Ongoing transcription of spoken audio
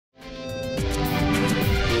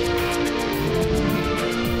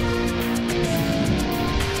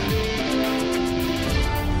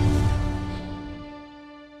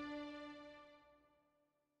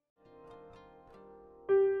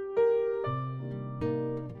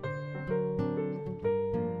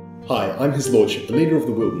Hi, I'm His Lordship, the leader of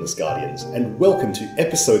the Wilderness Guardians, and welcome to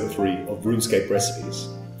episode 3 of Runescape recipes.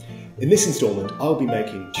 In this installment, I'll be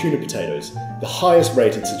making tuna potatoes, the highest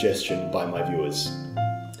rated suggestion by my viewers.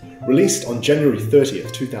 Released on January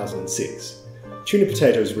 30th, 2006, tuna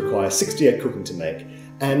potatoes require 68 cooking to make,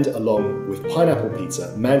 and along with pineapple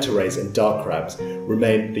pizza, manta rays and dark crabs,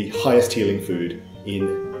 remain the highest healing food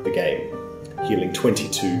in the game, healing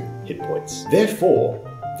 22 hit points. Therefore,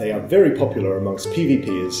 they are very popular amongst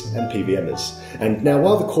PvPers and PvMers. And now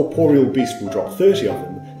while the corporeal beast will drop 30 of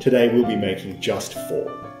them, today we'll be making just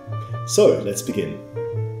 4. So let's begin.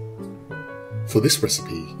 For this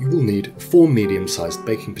recipe, you will need 4 medium-sized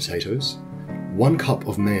baking potatoes, 1 cup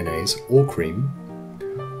of mayonnaise or cream,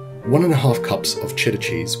 1.5 cups of cheddar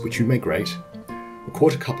cheese, which you may grate,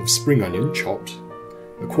 1/4 cup of spring onion chopped,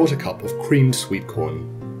 1/4 cup of creamed sweet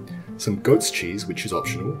corn, some goat's cheese, which is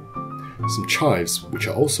optional, some chives, which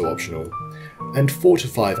are also optional, and 4 to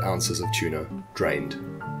 5 ounces of tuna, drained.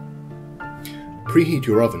 Preheat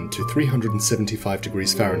your oven to 375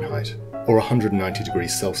 degrees Fahrenheit or 190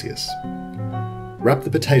 degrees Celsius. Wrap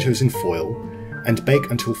the potatoes in foil and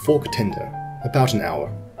bake until fork tender, about an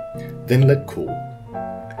hour. Then let cool.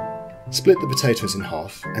 Split the potatoes in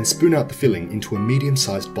half and spoon out the filling into a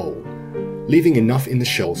medium-sized bowl, leaving enough in the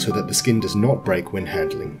shell so that the skin does not break when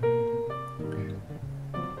handling.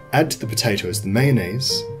 Add to the potatoes the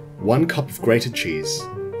mayonnaise, 1 cup of grated cheese,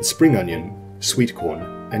 the spring onion, sweet corn,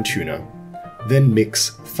 and tuna. Then mix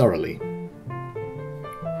thoroughly.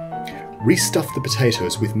 Restuff the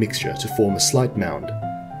potatoes with mixture to form a slight mound.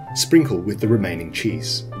 Sprinkle with the remaining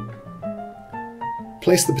cheese.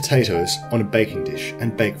 Place the potatoes on a baking dish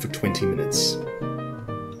and bake for 20 minutes.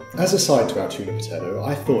 As a side to our tuna potato,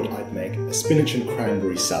 I thought I'd make a spinach and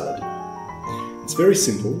cranberry salad. It's very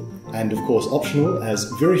simple, and of course optional, as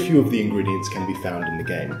very few of the ingredients can be found in the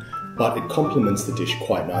game, but it complements the dish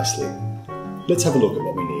quite nicely. Let's have a look at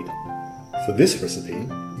what we need. For this recipe,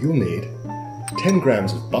 you'll need 10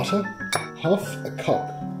 grams of butter, half a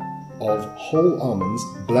cup of whole almonds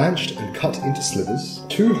blanched and cut into slivers,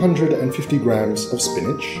 250 grams of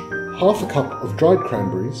spinach, half a cup of dried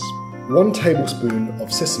cranberries, 1 tablespoon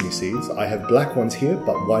of sesame seeds. I have black ones here,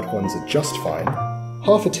 but white ones are just fine.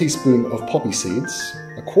 Half a teaspoon of poppy seeds,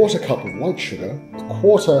 1/4 cup of white sugar,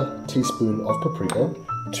 1/4 teaspoon of paprika,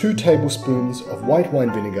 2 tablespoons of white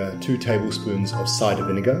wine vinegar, 2 tablespoons of cider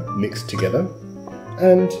vinegar mixed together,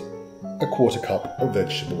 and 1/4 cup of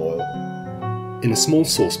vegetable oil. In a small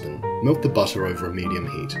saucepan, melt the butter over a medium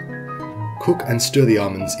heat. Cook and stir the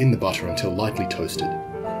almonds in the butter until lightly toasted.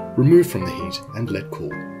 Remove from the heat and let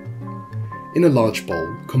cool. In a large bowl,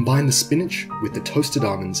 combine the spinach with the toasted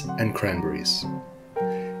almonds and cranberries.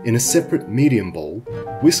 In a separate medium bowl,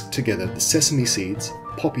 whisk together the sesame seeds,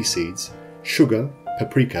 poppy seeds, sugar,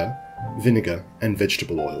 paprika, vinegar, and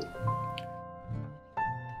vegetable oil.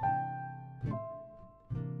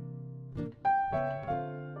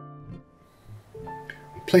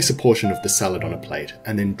 Place a portion of the salad on a plate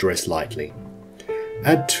and then dress lightly.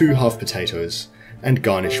 Add 2 half potatoes and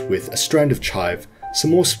garnish with a strand of chive, some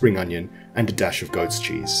more spring onion, and a dash of goat's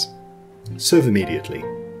cheese. Serve immediately.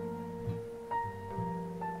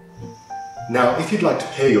 Now, if you'd like to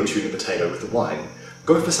pair your tuna potato with the wine,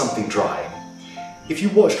 go for something dry. If you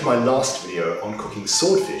watched my last video on cooking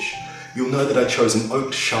swordfish, you'll know that I chose an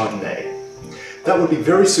oaked Chardonnay. That would be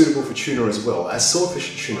very suitable for tuna as well, as swordfish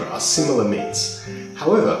and tuna are similar meats.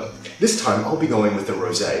 However, this time I'll be going with a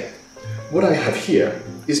rosé. What I have here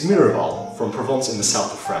is Miraval from Provence in the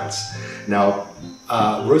south of France. Now,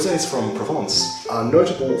 rosés from Provence are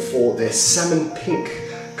notable for their salmon pink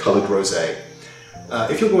coloured rosé.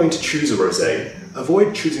 If you're going to choose a rosé,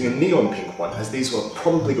 avoid choosing a neon pink one, as these are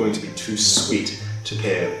probably going to be too sweet to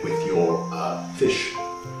pair with your fish.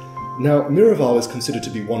 Now, Miraval is considered to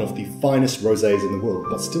be one of the finest rosés in the world,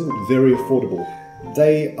 but still very affordable.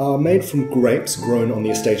 They are made from grapes grown on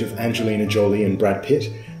the estate of Angelina Jolie and Brad Pitt,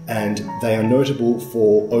 and they are notable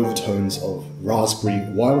for overtones of raspberry,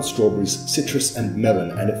 wild strawberries, citrus and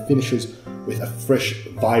melon, and it finishes with a fresh,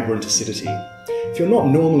 vibrant acidity. If you're not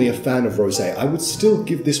normally a fan of rosé, I would still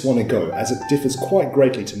give this one a go, as it differs quite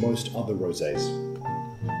greatly to most other rosés.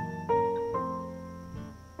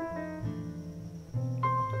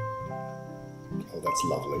 Oh, that's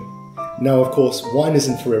lovely. Now, of course, wine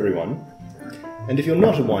isn't for everyone, and if you're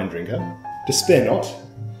not a wine drinker, despair not,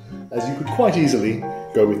 as you could quite easily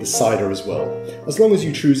go with the cider as well, as long as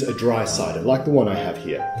you choose a dry cider, like the one I have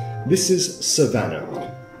here. This is Savannah.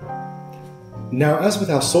 Now, as with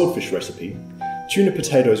our swordfish recipe, tuna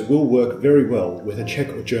potatoes will work very well with a Czech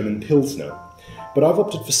or German Pilsner, but I've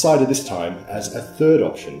opted for cider this time as a third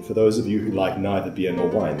option for those of you who like neither beer nor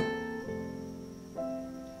wine.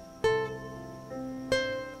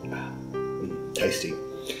 tasty.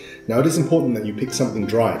 Now it is important that you pick something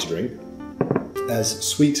dry to drink, as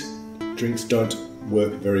sweet drinks don't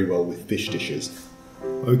work very well with fish dishes.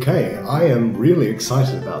 Okay, I am really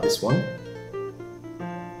excited about this one.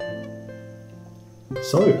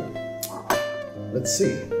 So, let's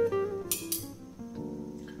see.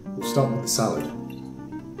 We'll start with the salad.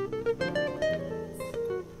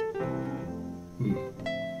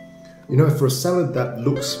 You know, for a salad that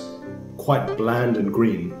looks quite bland and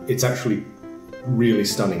green, it's actually really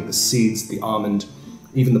stunning. The seeds, the almond,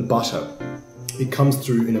 even the butter, it comes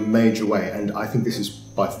through in a major way, and I think this is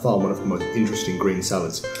by far one of the most interesting green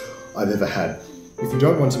salads I've ever had. If you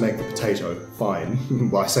don't want to make the potato, fine.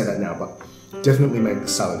 Well, I say that now, but definitely make the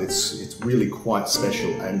salad. It's really quite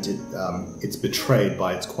special, and it's betrayed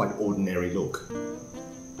by its quite ordinary look.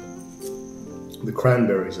 The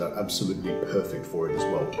cranberries are absolutely perfect for it as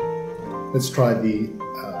well. Let's try the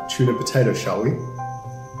tuna potato, shall we?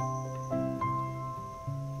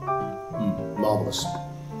 Marvellous.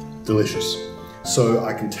 Delicious. So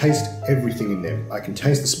I can taste everything in there. I can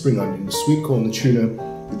taste the spring onion, the sweetcorn, the tuna,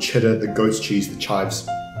 the cheddar, the goat's cheese, the chives.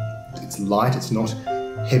 It's light, it's not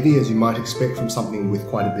heavy as you might expect from something with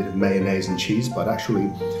quite a bit of mayonnaise and cheese, but actually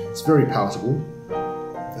it's very palatable.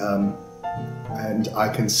 And I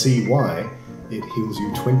can see why it heals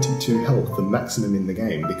you 22 health, the maximum in the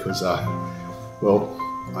game, because, well,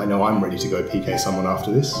 I know I'm ready to go PK someone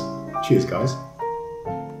after this. Cheers, guys.